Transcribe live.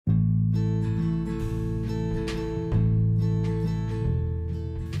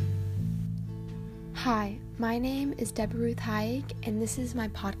Hi, my name is Deborah Ruth Hayek, and this is my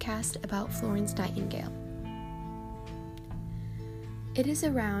podcast about Florence Nightingale. It is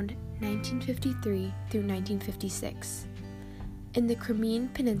around 1953 through 1956. In the Crimean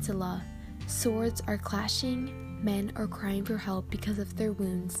Peninsula, swords are clashing, men are crying for help because of their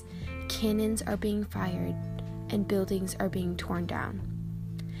wounds, cannons are being fired, and buildings are being torn down.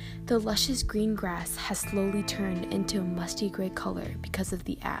 The luscious green grass has slowly turned into a musty gray color because of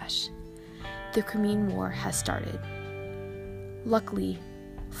the ash. The Crimean War has started. Luckily,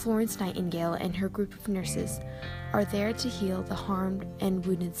 Florence Nightingale and her group of nurses are there to heal the harmed and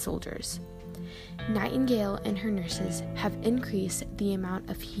wounded soldiers. Nightingale and her nurses have increased the amount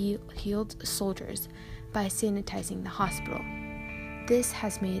of healed soldiers by sanitizing the hospital. This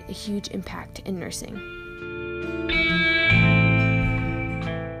has made a huge impact in nursing.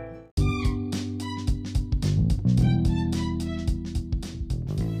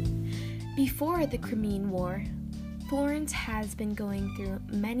 Before the Crimean War, Florence has been going through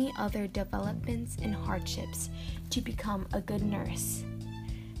many other developments and hardships to become a good nurse.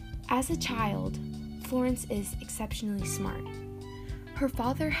 As a child, Florence is exceptionally smart. Her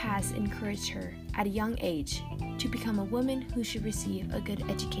father has encouraged her at a young age to become a woman who should receive a good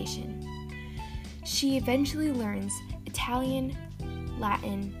education. She eventually learns Italian,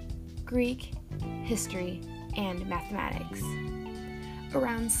 Latin, Greek, history, and mathematics.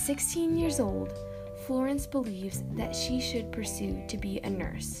 Around 16 years old, Florence believes that she should pursue to be a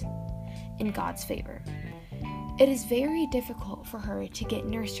nurse, in God's favor. It is very difficult for her to get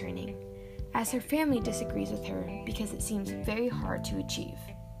nurse training, as her family disagrees with her because it seems very hard to achieve.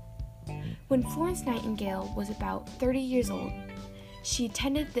 When Florence Nightingale was about 30 years old, she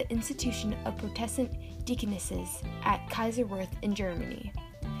attended the Institution of Protestant Deaconesses at Kaiserswerth in Germany.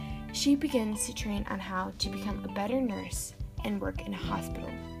 She begins to train on how to become a better nurse and work in a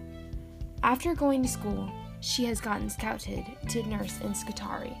hospital. After going to school, she has gotten scouted to nurse in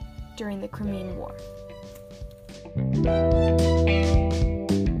Scutari during the Crimean War.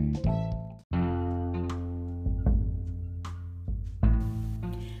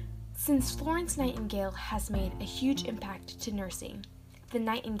 Since Florence Nightingale has made a huge impact to nursing, the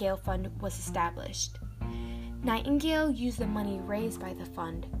Nightingale Fund was established. Nightingale used the money raised by the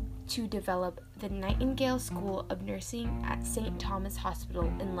fund to develop the Nightingale School of Nursing at St. Thomas Hospital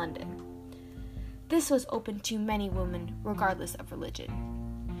in London. This was open to many women, regardless of religion.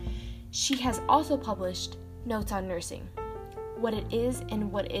 She has also published Notes on Nursing, What It Is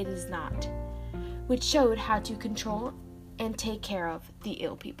and What It Is Not, which showed how to control and take care of the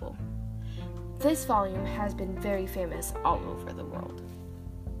ill people. This volume has been very famous all over the world.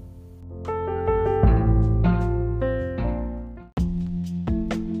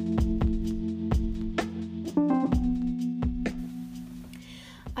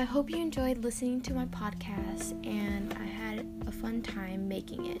 I hope you enjoyed listening to my podcast, and I had a fun time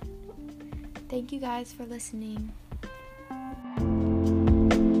making it. Thank you guys for listening.